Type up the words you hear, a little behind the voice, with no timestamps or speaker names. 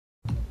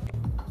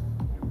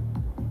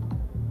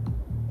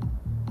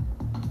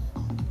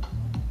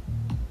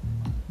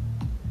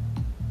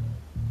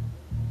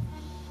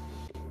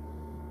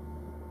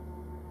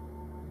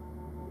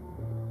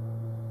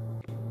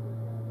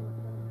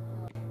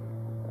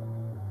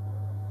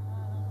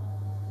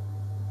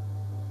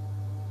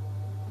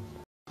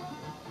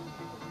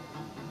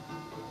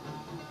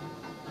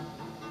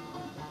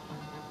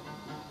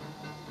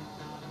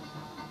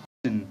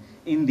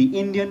in the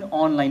Indian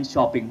online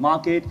shopping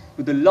market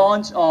with the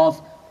launch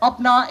of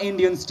Apna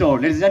Indian Store.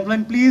 Ladies and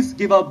gentlemen, please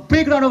give a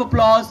big round of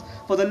applause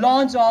for the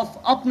launch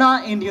of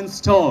Apna Indian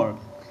Store,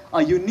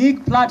 a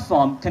unique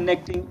platform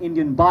connecting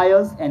Indian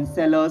buyers and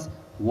sellers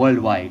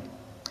worldwide.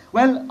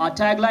 Well, our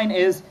tagline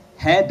is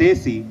Hai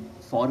Desi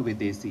for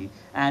Videsi.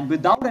 And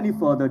without any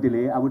further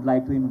delay, I would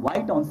like to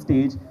invite on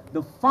stage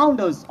the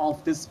founders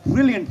of this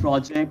brilliant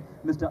project,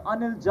 Mr.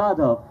 Anil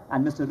Jadhav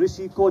and Mr.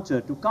 Rishi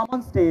Kochhar, to come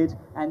on stage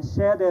and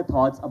share their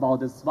thoughts about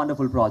this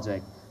wonderful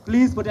project.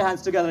 Please put your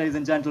hands together, ladies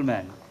and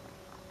gentlemen.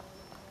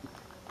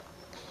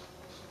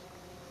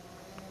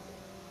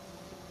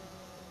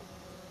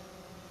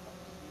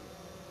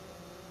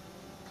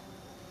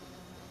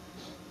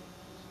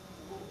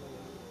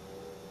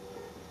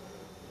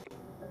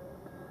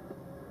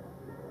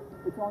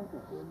 It's on, sir.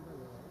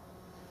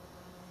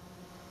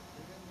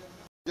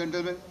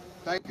 Gentlemen,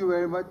 thank you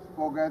very much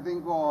for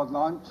getting for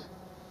launch.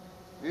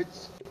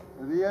 It's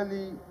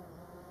really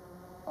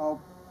a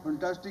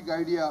fantastic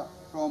idea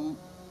from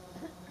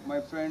my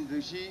friend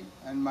Rishi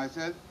and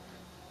myself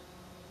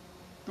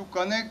to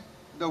connect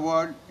the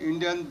world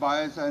Indian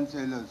buyers and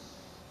sellers,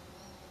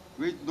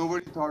 which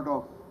nobody thought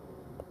of.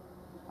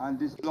 And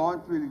this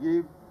launch will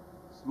give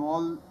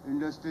small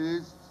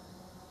industrialists,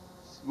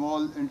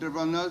 small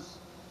entrepreneurs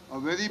a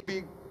very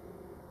big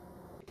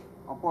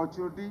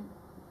opportunity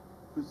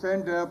to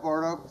send their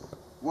products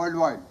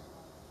worldwide.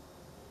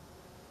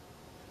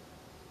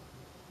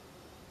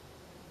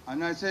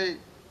 And I say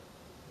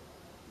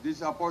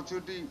this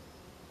opportunity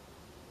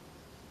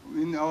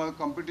in our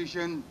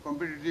competitive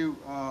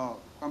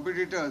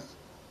competitors,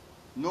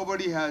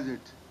 nobody has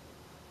it.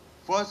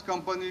 First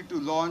company to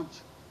launch,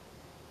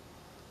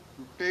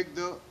 to take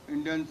the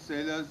Indian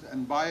sellers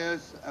and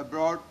buyers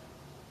abroad,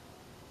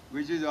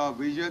 which is our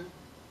vision,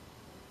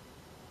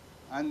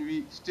 and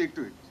we stick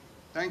to it.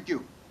 Thank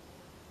you.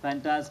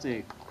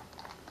 Fantastic.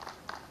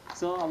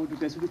 Sir, I would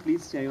request you to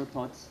please share your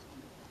thoughts.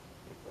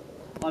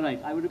 All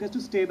right, I would request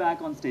to stay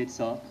back on stage,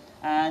 sir.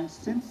 And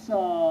since,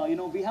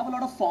 we have a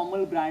lot of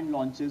formal brand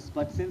launches,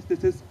 but since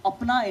this is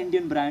Apna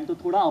Indian brand, तो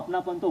थोड़ा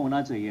अपनापन तो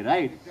होना चाहिए,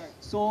 right? Exactly.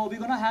 So we're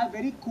gonna have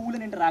very cool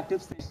and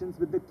interactive sessions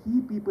with the key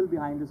people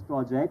behind this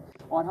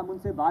project. और हम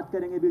उनसे बात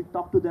करेंगे, we'll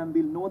talk to them,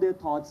 we'll know their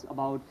thoughts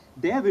about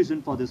their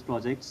vision for this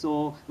project.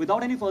 So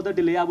without any further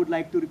delay, I would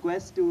like to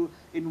request to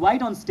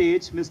invite on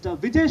stage Mr.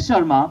 Vijay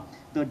Sharma,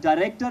 the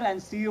director and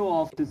CEO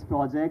of this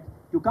project,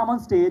 to come on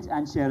stage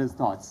and share his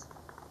thoughts.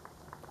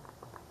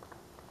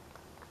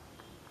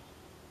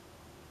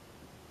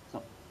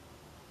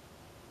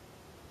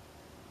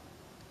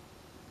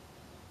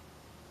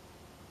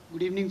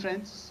 Good evening,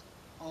 friends.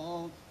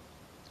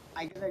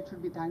 I guess I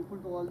should be thankful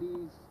to all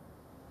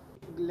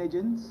these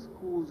legends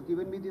who's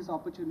given me this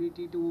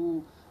opportunity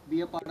to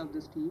be a part of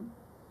this team.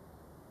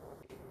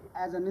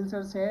 As Anil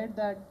sir said,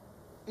 that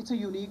it's a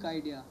unique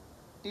idea.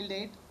 Till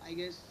date, I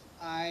guess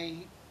I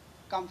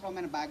come from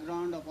a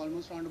background of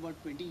almost around about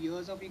 20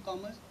 years of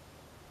e-commerce.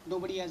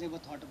 Nobody has ever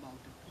thought about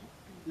it.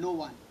 No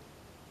one.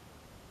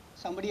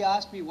 Somebody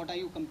asked me, what are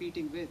you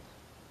competing with?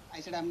 I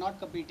said, I'm not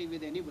competing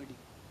with anybody.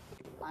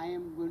 I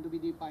am going to be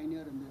the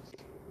pioneer in this.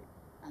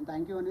 And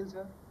thank you, Anil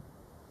sir.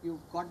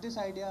 You've got this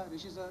idea,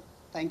 Rishi sir.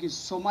 Thank you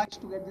so much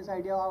to get this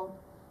idea out.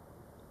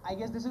 I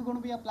guess this is going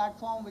to be a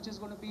platform which is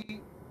going to be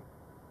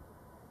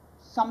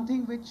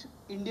something which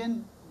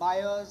Indian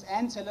buyers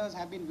and sellers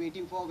have been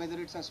waiting for, whether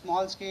it's a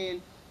small scale,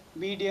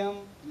 medium,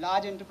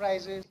 large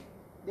enterprises.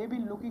 They've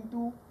been looking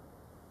to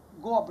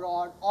go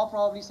abroad or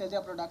probably sell their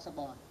products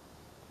abroad.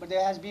 But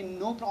there has been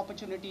no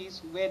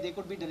opportunities where they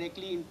could be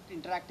directly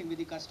interacting with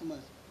the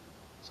customers.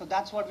 So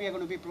that's what we are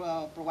going to be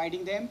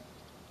providing them.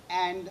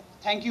 And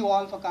thank you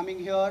all for coming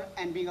here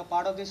and being a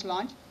part of this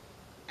launch.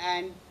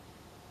 And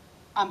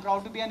I'm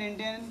proud to be an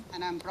Indian,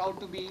 and I'm proud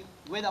to be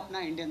with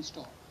Apna Indian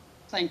Store.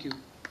 Thank you.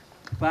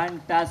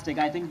 Fantastic.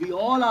 I think we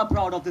all are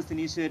proud of this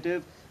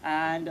initiative.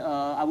 And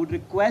I would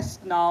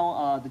request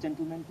now the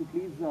gentleman to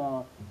please,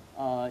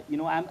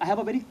 I have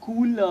a very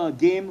cool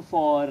game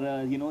for,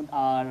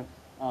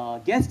 our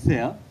guests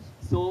here.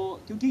 So,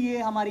 क्योंकि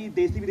ये हमारी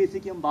देसी विदेशी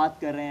की हम बात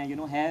कर रहे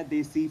हैं, है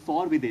देसी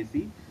for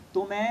विदेशी,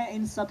 तो मैं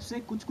इन सब से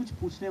कुछ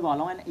पूछने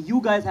वाला हूँ, and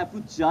you guys have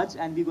to judge,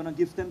 and we're gonna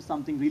give them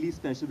something really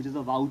special, which is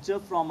a voucher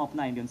from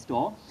Apna Indian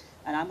Store,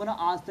 and I'm gonna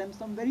ask them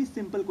some very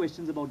simple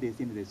questions about desi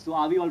and videshi. So,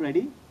 are we all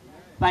ready? Yes.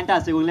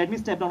 Fantastic. Well, let me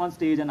step down on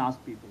stage and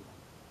ask people.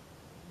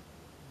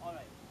 All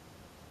right.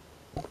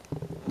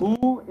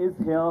 Who is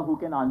here who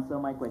can answer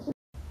my question?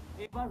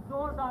 एक बार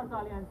जोरदार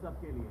तालियां इन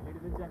सब के लिए,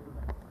 ladies and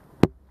gentlemen.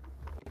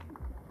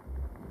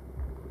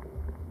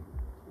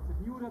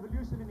 New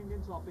revolution in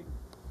Indian shopping.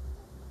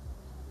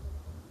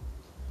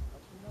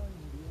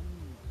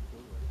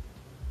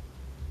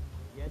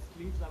 Yes,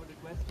 please, I would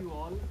request you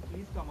all,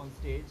 please come on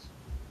stage.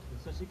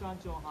 Mr.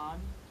 Shashikant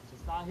Chauhan, Mr.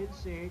 Sahil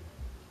Sheikh,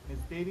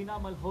 Ms. Devina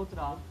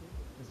Malhotra,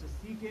 Mr.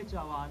 C.K.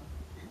 Chavan,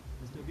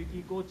 Mr.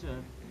 Vicky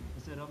Kochhar,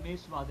 Mr.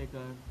 Ramesh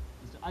Wadekar,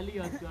 Mr. Ali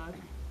Asgar,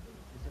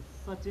 Mr.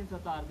 Sachin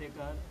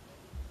Satardekar,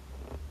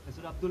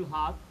 Mr. Abdul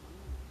Haq,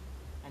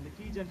 and the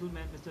key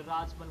gentlemen, Mr.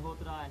 Raj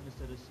Malhotra and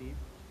Mr. Rashid.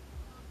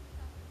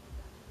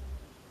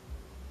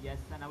 Yes,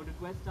 and I would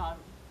request our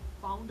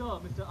founder,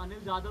 Mr.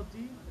 Anil Jadhav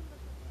ji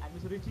and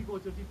Mr. Rishi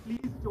Kochhar ji,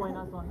 please join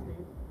us on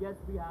stage. Yes,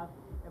 we have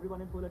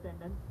everyone in full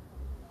attendance.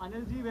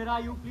 Anil ji, where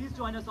are you? Please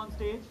join us on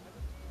stage.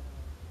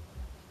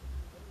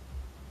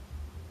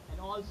 And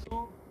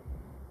also,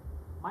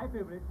 my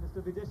favorite,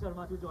 Mr. Vijay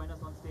Sharma, to join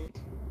us on stage.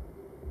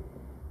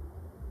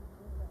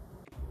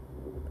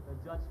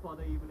 The judge for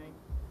the evening.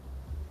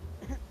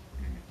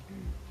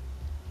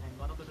 And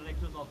one of the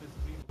directors of his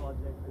dream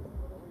project,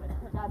 this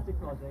fantastic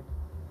project.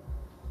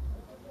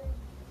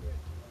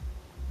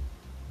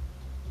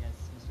 Yes,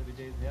 Mr.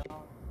 Vijay is here.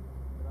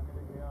 Mr. Anil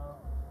is here.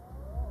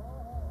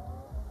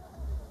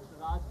 Mr.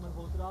 Raj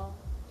Malhotra,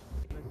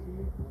 Mr.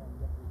 Rashid.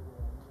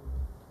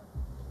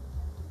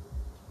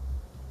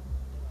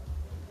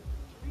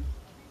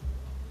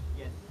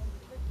 Yes.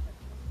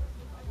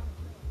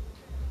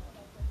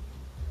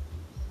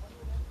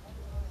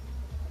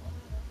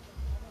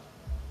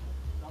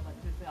 सब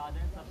अच्छे से आ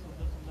जाएं, सब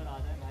सुंदर सुंदर आ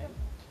जाएं भाई.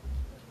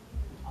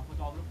 Our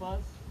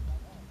photographers,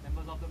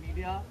 members of the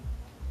media.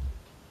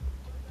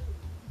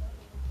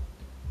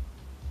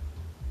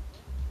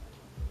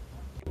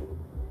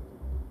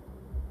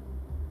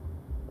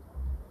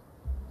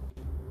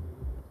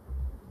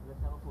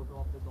 Let's have a photo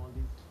of this, all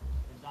these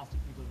fantastic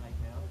people right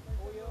here.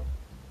 Oh, yeah.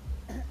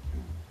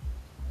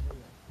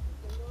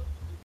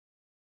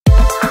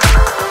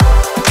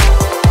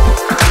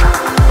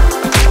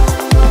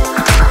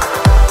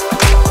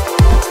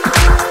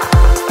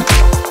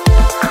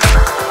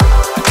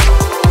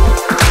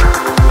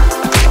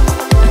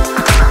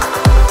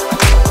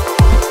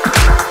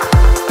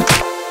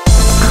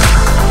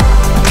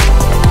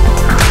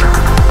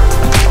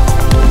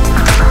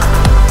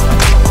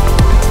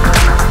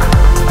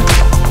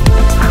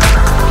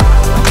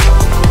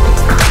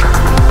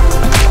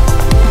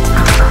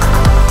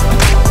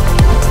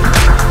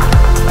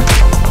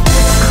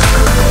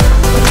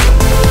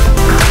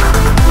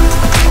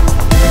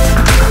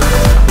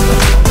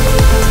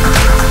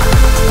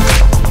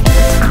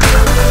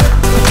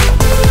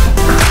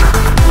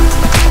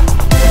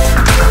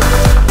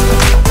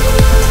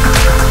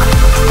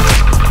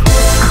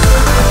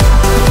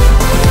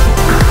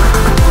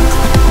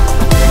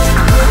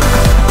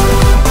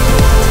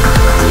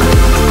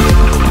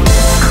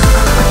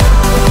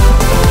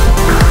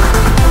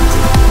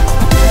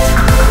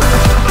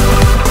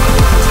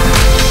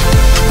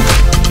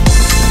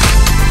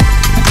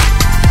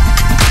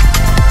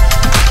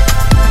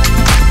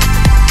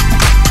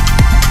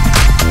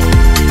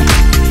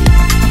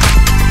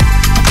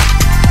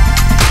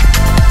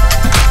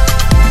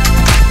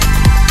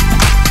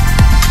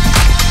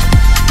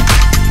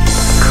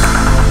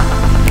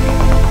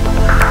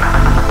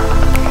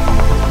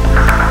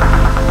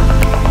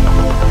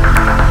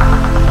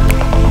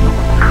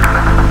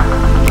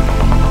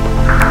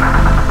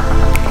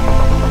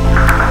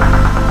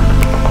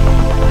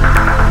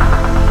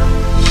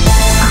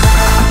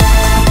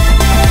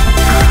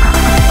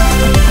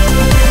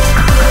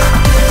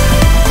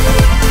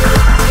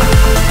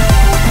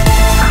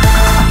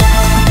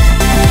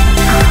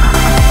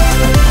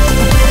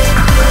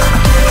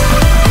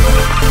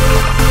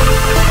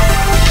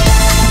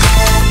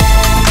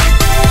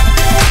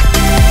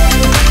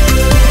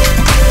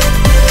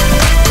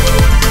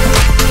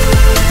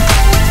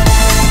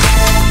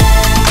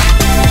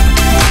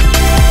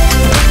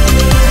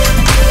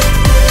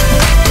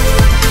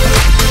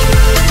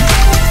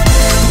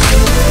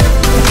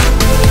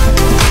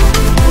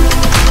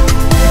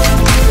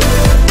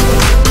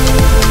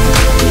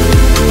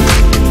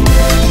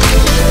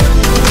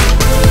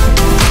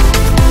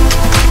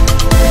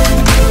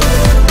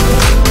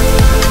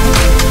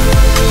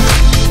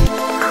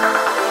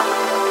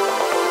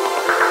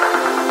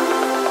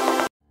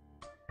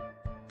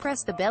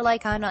 Press the bell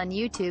icon on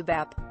YouTube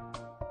app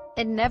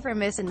and never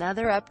miss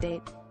another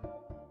update.